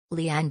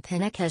Leigh-Anne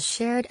Pinnock has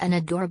shared an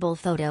adorable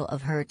photo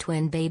of her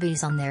twin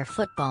babies on their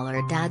footballer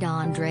dad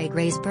Andre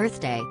Gray's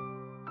birthday.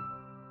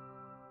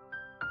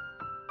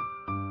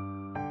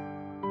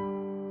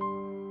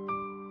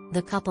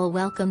 The couple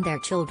welcomed their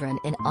children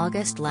in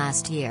August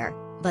last year,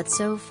 but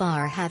so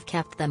far have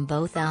kept them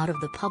both out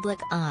of the public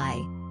eye.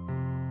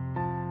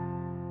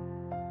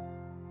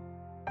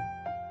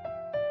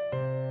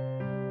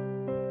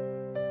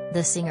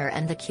 The singer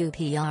and the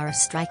QPR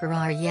striker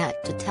are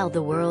yet to tell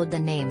the world the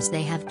names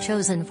they have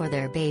chosen for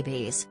their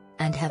babies,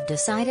 and have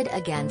decided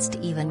against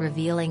even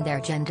revealing their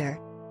gender.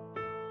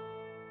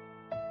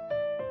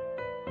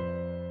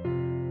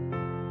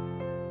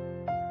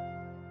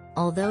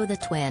 Although the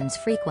twins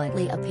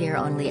frequently appear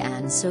on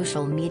Leigh-Anne's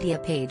social media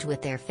page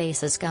with their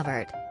faces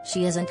covered,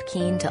 she isn't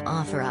keen to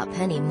offer up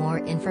any more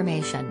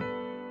information.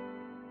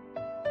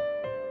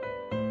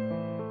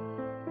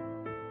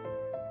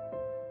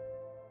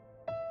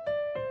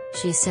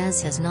 She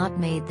says has not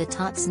made the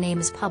tots'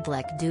 names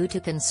public due to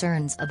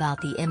concerns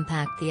about the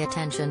impact the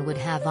attention would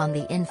have on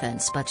the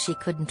infants, but she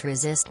couldn't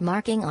resist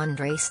marking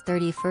Andre's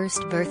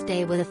 31st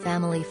birthday with a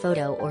family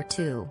photo or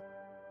two.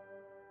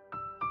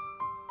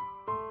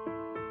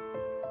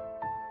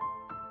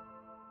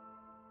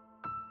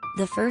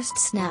 The first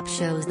snap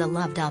shows the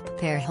loved-up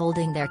pair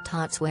holding their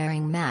tots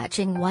wearing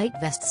matching white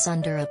vests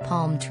under a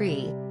palm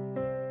tree.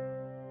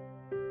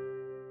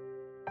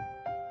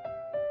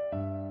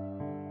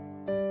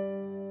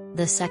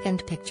 The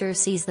second picture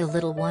sees the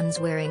little ones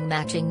wearing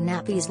matching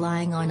nappies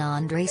lying on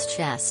Andre's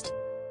chest.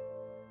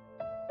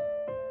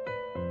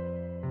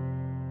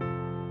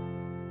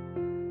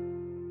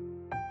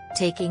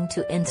 Taking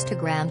to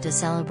Instagram to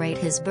celebrate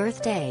his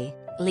birthday,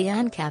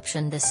 Leigh-Anne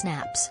captioned the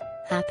snaps,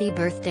 "Happy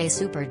birthday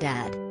Super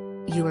Dad.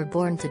 You were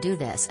born to do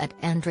this" at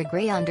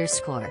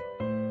 @AndreGray_.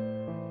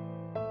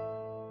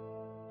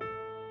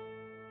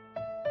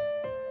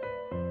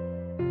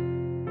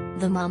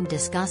 The mom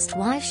discussed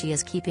why she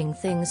is keeping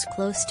things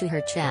close to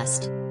her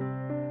chest.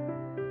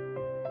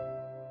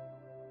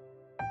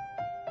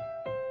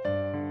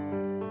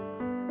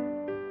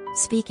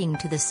 Speaking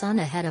to The Sun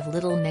ahead of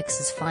Little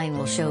Mix's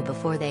final show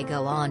before they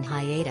go on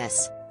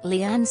hiatus,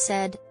 Leigh-Anne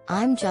said,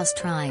 "I'm just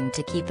trying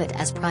to keep it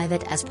as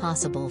private as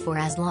possible for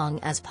as long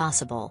as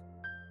possible.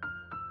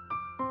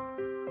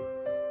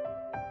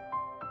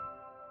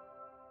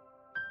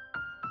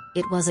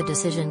 It was a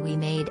decision we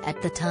made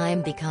at the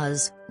time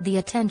because the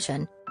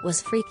attention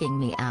was freaking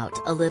me out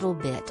a little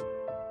bit."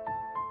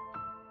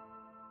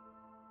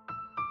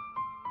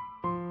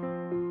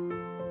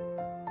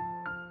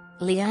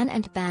 Leigh-Anne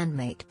and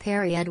bandmate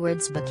Perry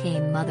Edwards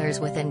became mothers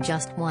within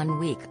just 1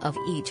 week of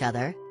each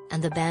other,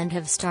 and the band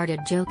have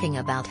started joking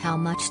about how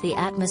much the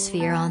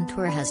atmosphere on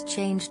tour has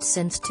changed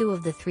since 2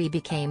 of the 3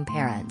 became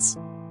parents.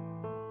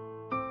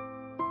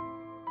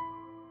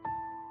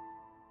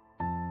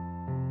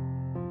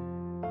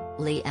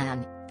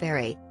 Leigh-Anne,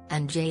 Perry,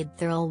 and Jade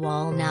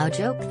Thirlwall now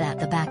joke that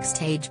the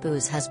backstage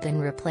booze has been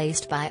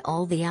replaced by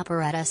all the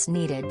apparatus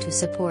needed to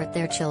support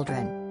their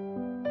children.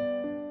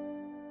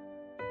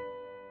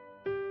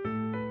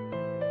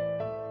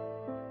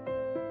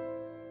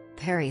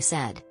 Perry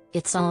said,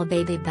 "It's all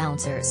baby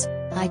bouncers,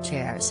 high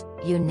chairs,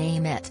 you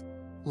name it.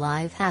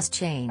 Life has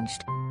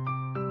changed."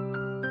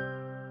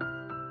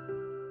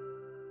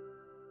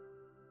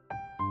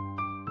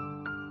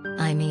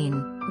 "I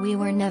mean, we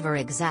were never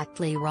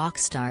exactly rock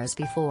stars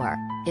before.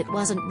 It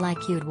wasn't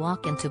like you'd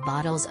walk into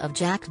bottles of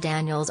Jack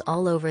Daniels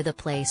all over the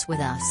place with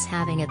us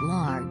having it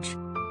large.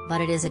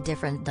 But it is a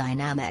different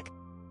dynamic."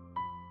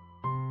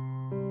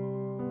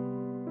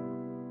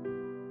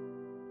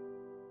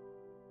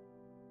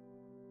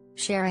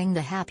 Sharing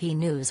the happy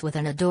news with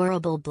an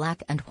adorable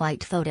black and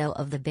white photo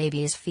of the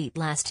baby's feet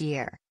last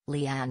year,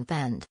 Leigh-Anne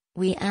penned,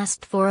 "We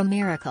asked for a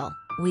miracle,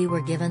 we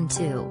were given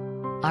 2.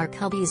 Our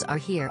cubbies are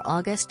here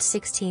August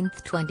 16,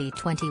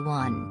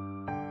 2021.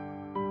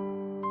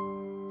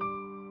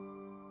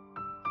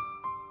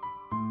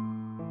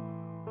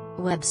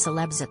 Web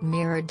celebs at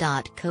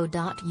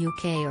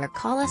mirror.co.uk or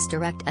call us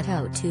direct at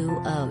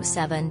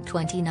 0207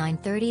 29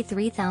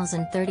 33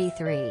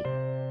 033.